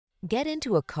Get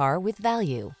into a car with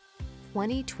value.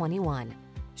 2021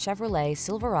 Chevrolet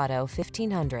Silverado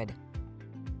 1500.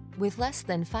 With less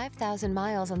than 5,000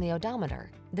 miles on the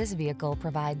odometer, this vehicle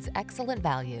provides excellent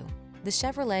value. The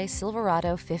Chevrolet Silverado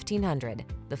 1500,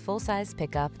 the full-size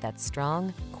pickup that's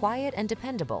strong, quiet, and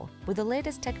dependable, with the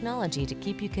latest technology to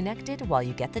keep you connected while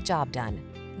you get the job done.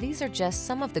 These are just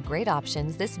some of the great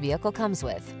options this vehicle comes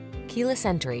with: keyless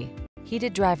entry,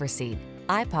 heated driver's seat,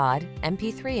 iPod,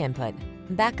 MP3 input,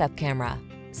 backup camera,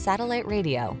 satellite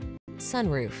radio,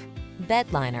 sunroof,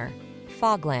 bed liner,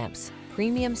 fog lamps,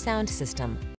 premium sound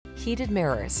system, heated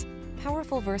mirrors.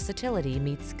 Powerful versatility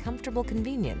meets comfortable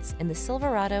convenience in the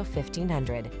Silverado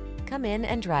 1500. Come in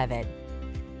and drive it.